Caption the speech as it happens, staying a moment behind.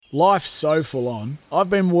Life's so full on. I've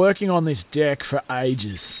been working on this deck for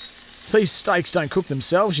ages. These steaks don't cook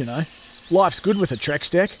themselves, you know. Life's good with a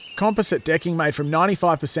Trex deck. Composite decking made from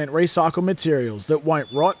 95% recycled materials that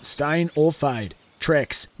won't rot, stain or fade.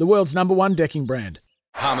 Trex, the world's #1 decking brand.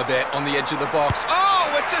 Palmerbet on the edge of the box.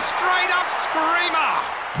 Oh, it's a straight-up screamer!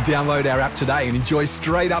 Download our app today and enjoy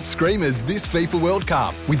straight-up screamers this FIFA World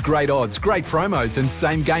Cup with great odds, great promos and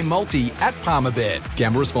same-game multi at Palmerbet.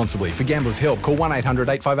 Gamble responsibly. For Gamblers' Help, call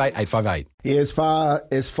 1-800-858-858. Yeah, as far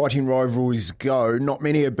as fighting rivalries go, not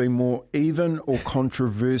many have been more even or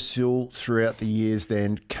controversial throughout the years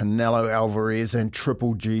than Canelo Alvarez and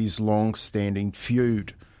Triple G's long-standing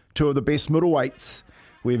feud. Two of the best middleweights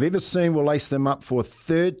we've ever seen will lace them up for a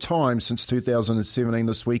third time since 2017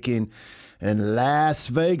 this weekend in Las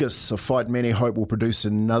Vegas, a fight many hope will produce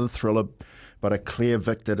another thriller, but a clear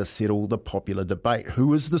victor to settle the popular debate.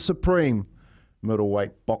 Who is the supreme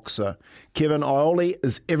middleweight boxer? Kevin Iole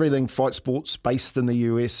is Everything Fight Sports based in the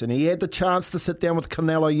US, and he had the chance to sit down with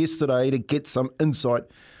Canelo yesterday to get some insight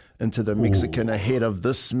into the Mexican ahead of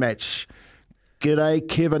this match. G'day,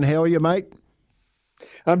 Kevin. How are you, mate?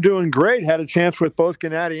 I'm doing great. Had a chance with both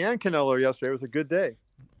Gennady and Canelo yesterday. It was a good day.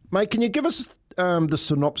 Mate, can you give us the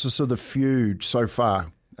synopsis of the feud so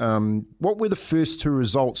far? What were the first two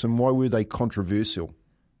results and why were they controversial?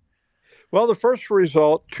 Well, the first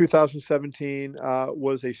result, 2017,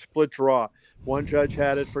 was a split draw. One judge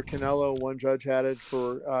had it for Canelo, one judge had it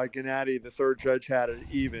for Gennady, the third judge had it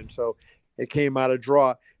even. So it came out a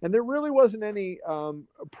draw. And there really wasn't any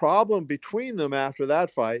problem between them after that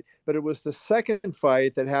fight, but it was the second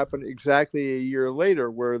fight that happened exactly a year later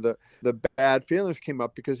where the bad feelings came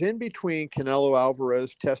up, because in between, Canelo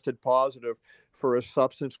Alvarez tested positive for a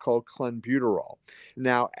substance called clenbuterol.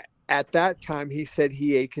 Now, at that time, he said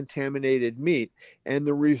he ate contaminated meat, and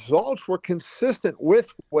the results were consistent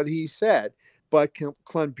with what he said, but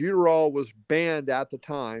clenbuterol was banned at the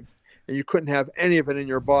time, and you couldn't have any of it in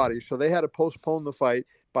your body. So they had to postpone the fight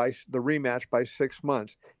by the rematch by 6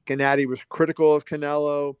 months. Gennady was critical of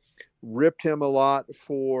Canelo, ripped him a lot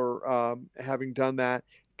for having done that.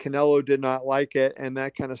 Canelo did not like it, and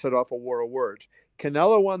that kind of set off a war of words.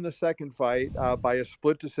 Canelo won the second fight by a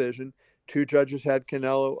split decision. Two judges had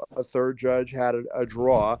Canelo, a third judge had a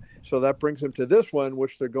draw. So that brings him to this one,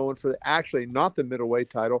 which they're going for actually not the middleweight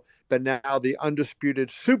title, but now the undisputed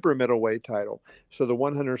super middleweight title. So the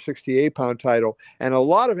 168-pound title, and a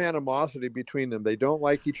lot of animosity between them. They don't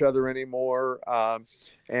like each other anymore.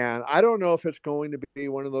 And I don't know if it's going to be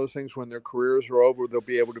one of those things when their careers are over, they'll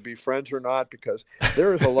be able to be friends or not, because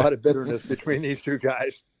there is a lot of bitterness between these two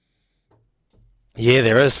guys. Yeah,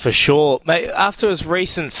 there is for sure. Mate, after his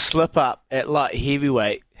recent slip-up at light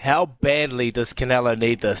heavyweight, how badly does Canelo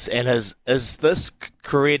need this? And is this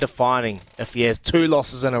career-defining if he has 2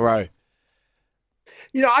 losses in a row?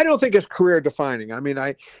 You know, I don't think it's career defining. I mean,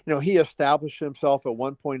 he established himself at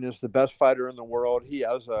one point as the best fighter in the world. He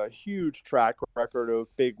has a huge track record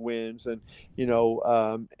of big wins and,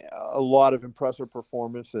 a lot of impressive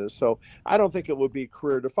performances. So I don't think it would be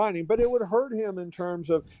career defining, but it would hurt him in terms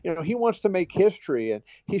of, he wants to make history, and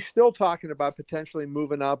he's still talking about potentially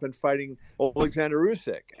moving up and fighting Alexander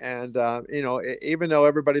Usyk. And, even though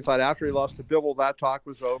everybody thought after he lost to Bivol that talk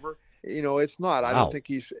was over, it's not. I don't think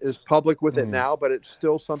he's as public with it now, but it's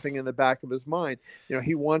still something in the back of his mind.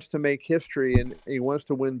 He wants to make history and he wants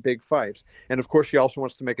to win big fights. And of course, he also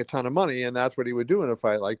wants to make a ton of money, and that's what he would do in a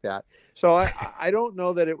fight like that. So I don't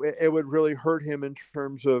know that it would really hurt him in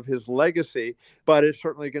terms of his legacy, but it's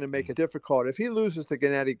certainly going to make it difficult. If he loses to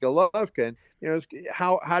Gennady Golovkin,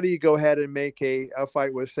 how do you go ahead and make a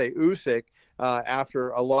fight with, say, Usyk after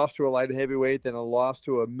a loss to a light heavyweight, then a loss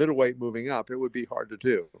to a middleweight moving up? It would be hard to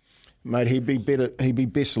do. Mate, he'd be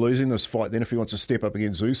best losing this fight then if he wants to step up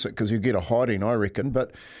against Usyk, because he'll get a hiding, I reckon.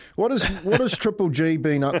 But what has Triple G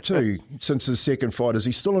been up to since his second fight? Is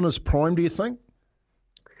he still in his prime, do you think?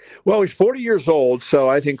 Well, he's 40 years old, so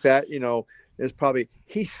I think that, is probably –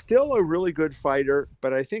 he's still a really good fighter,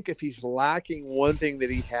 but I think if he's lacking one thing that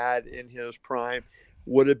he had in his prime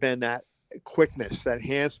would have been that quickness, that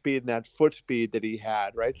hand speed and that foot speed that he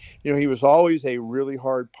had, right? He was always a really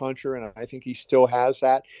hard puncher, and I think he still has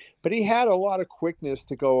that, but he had a lot of quickness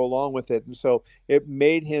to go along with it. And so it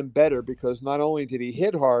made him better, because not only did he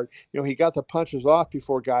hit hard, he got the punches off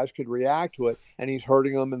before guys could react to it, and he's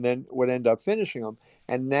hurting them and then would end up finishing them.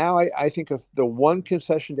 And now I think of the one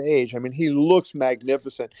concession to age. I mean, he looks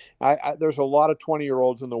magnificent. There's a lot of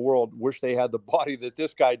 20-year-olds in the world wish they had the body that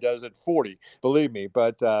this guy does at 40, believe me.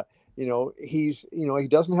 But, he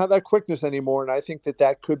doesn't have that quickness anymore, and I think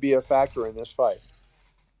that could be a factor in this fight.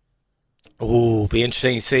 Oh, be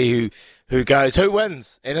interesting to see who goes, who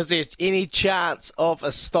wins? And is there any chance of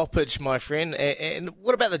a stoppage, my friend? And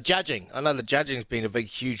what about the judging? I know the judging's been a big,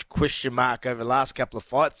 huge question mark over the last couple of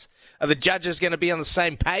fights. Are the judges going to be on the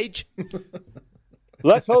same page?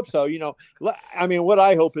 Let's hope so. I mean, what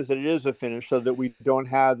I hope is that it is a finish so that we don't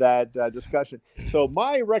have that discussion. So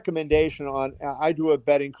my recommendation I do a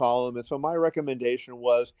betting column, and so my recommendation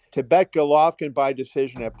was to bet Golovkin by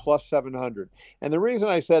decision at plus 700. And the reason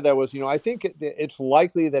I said that was, I think it's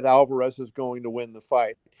likely that Alvarez is going to win the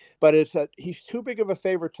fight, but he's too big of a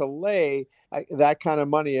favorite to lay that kind of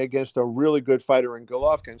money against a really good fighter in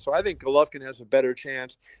Golovkin. So I think Golovkin has a better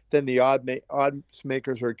chance than the odds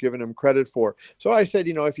makers are giving him credit for. So I said,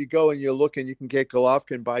 if you go and you look and you can get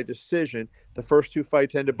Golovkin by decision, the first two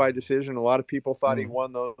fights ended by decision. A lot of people thought he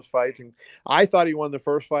won those fights, and I thought he won the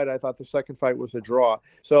first fight. I thought the second fight was a draw.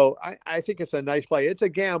 So I think it's a nice play. It's a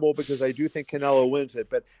gamble because I do think Canelo wins it,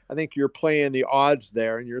 but I think you're playing the odds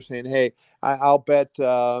there, and you're saying, hey, I'll bet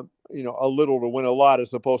a little to win a lot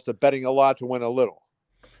as opposed to betting a lot to win a little.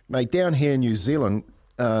 Mate, down here in New Zealand,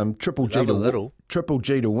 Triple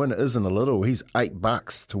G to win isn't a little. He's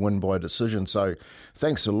 $8 to win by decision. So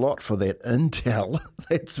thanks a lot for that intel.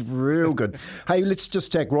 That's real good. Hey, let's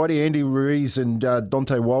just take righty. Andy Ruiz and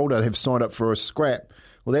Deontay Wilder have signed up for a scrap.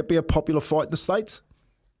 Will that be a popular fight in the States?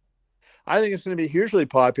 I think it's going to be hugely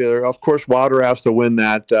popular. Of course, Wilder has to win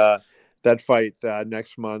that fight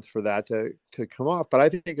next month for that to come off. But I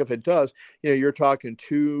think if it does, you're talking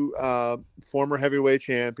two former heavyweight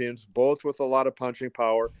champions, both with a lot of punching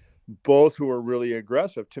power, both who are really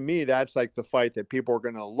aggressive. To me, that's like the fight that people are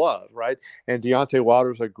going to love, right? And Deontay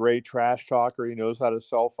Wilder's a great trash talker. He knows how to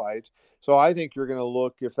sell fights. So I think you're going to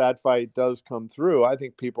look, if that fight does come through, I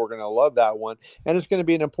think people are going to love that one. And it's going to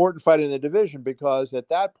be an important fight in the division because at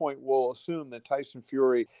that point, we'll assume that Tyson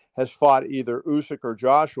Fury has fought either Usyk or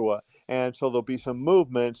Joshua. And so there'll be some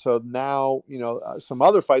movement. So now, some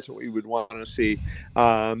other fights that we would want to see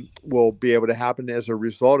will be able to happen as a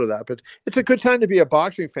result of that. But it's a good time to be a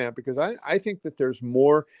boxing fan because I think that there's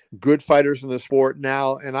more good fighters in the sport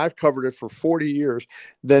now, and I've covered it for 40 years,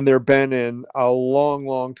 than there been in a long,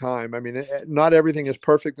 long time. I mean, not everything is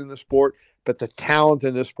perfect in the sport, but the talent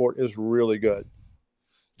in this sport is really good.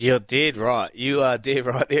 You're dead right. You are dead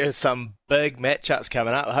right. There's some big matchups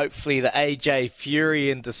coming up. Hopefully the AJ Fury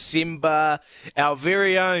in December. Our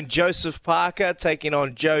very own Joseph Parker taking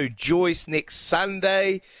on Joe Joyce next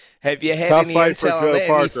Sunday. Have you had Tough any fight for intel on Joe that?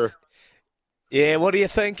 Parker. Yeah, what are you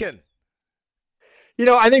thinking?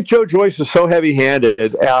 I think Joe Joyce is so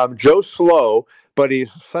heavy-handed. Joe's slow, but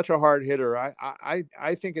he's such a hard hitter. I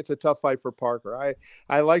think it's a tough fight for Parker.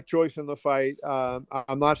 I like Joyce in the fight. I'm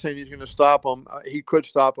not saying he's going to stop him. He could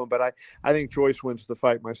stop him, but I think Joyce wins the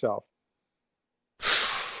fight myself.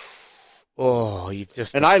 Oh, you've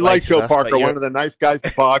just... And I like Joe Parker, one of the nice guys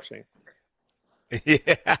in boxing.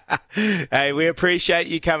 Yeah. Hey, we appreciate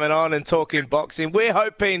you coming on and talking boxing. We're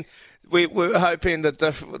hoping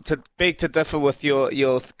to beg to differ with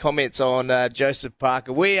your comments on Joseph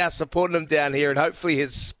Parker. We are supporting him down here, and hopefully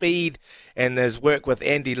his speed and his work with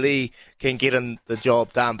Andy Lee can get him the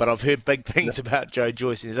job done. But I've heard big things about Joe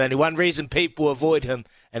Joyce. There's only one reason people avoid him,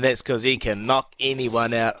 and that's because he can knock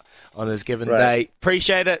anyone out on his given day.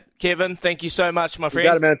 Appreciate it, Kevin. Thank you so much, my friend. You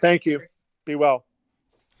got it, man. Thank you. Be well.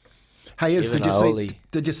 Hey, did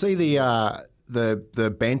you see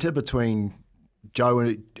the banter between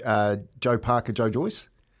Joe Parker, Joe Joyce?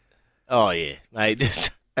 Oh yeah,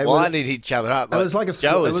 mate. Winding each other up. It was like a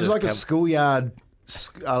schoolyard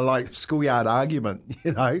argument,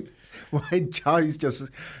 where Joe's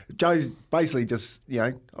basically just,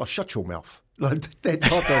 oh, shut your mouth. Like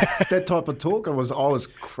that type of talk. I was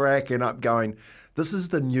cracking up, going, this is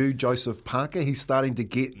the new Joseph Parker. He's starting to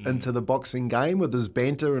get into the boxing game with his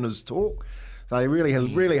banter and his talk. So I really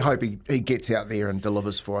hope he gets out there and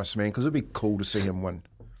delivers for us, man, because it'd be cool to see him win.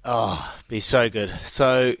 Oh, be so good.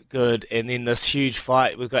 So good. And then this huge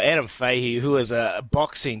fight, we've got Adam Fahey, who is a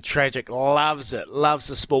boxing tragic, loves it, loves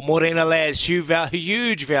the sport. Morena Lads,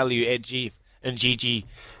 huge value at GG.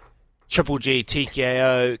 Triple G,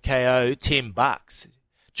 TKO, KO, $10.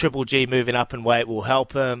 Triple G moving up in weight will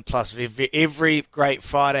help him. Plus, every great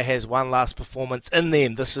fighter has one last performance in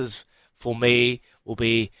them. This is, for me, will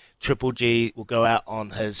be Triple G will go out on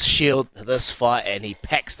his shield this fight, and he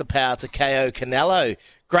packs the power to KO Canelo.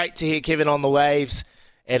 Great to hear Kevin on the waves.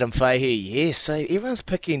 Adam Fahey, yes. So everyone's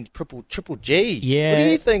picking Triple G. Yeah. What are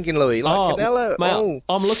you thinking, Louis? Like Canelo? Mate,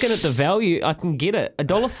 I'm looking at the value. I can get it.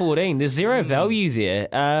 $1.14. There's zero value there.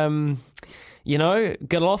 You know,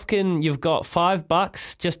 Golovkin, you've got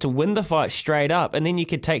 $5 just to win the fight straight up, and then you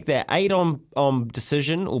could take that 8 on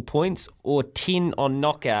decision or points, or 10 on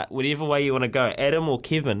knockout, whatever way you want to go, Adam or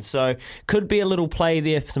Kevin. So could be a little play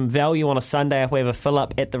there for some value on a Sunday if we have a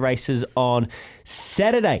fill-up at the races on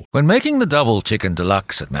Saturday. When making the double chicken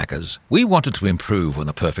deluxe at Macca's, we wanted to improve on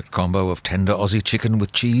the perfect combo of tender Aussie chicken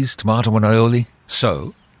with cheese, tomato and aioli.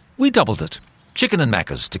 So we doubled it. Chicken and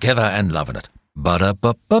Macca's, together and loving it.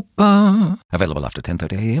 Ba-da-ba-ba-ba. Available after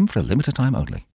 10:30 a.m. for a limited time only.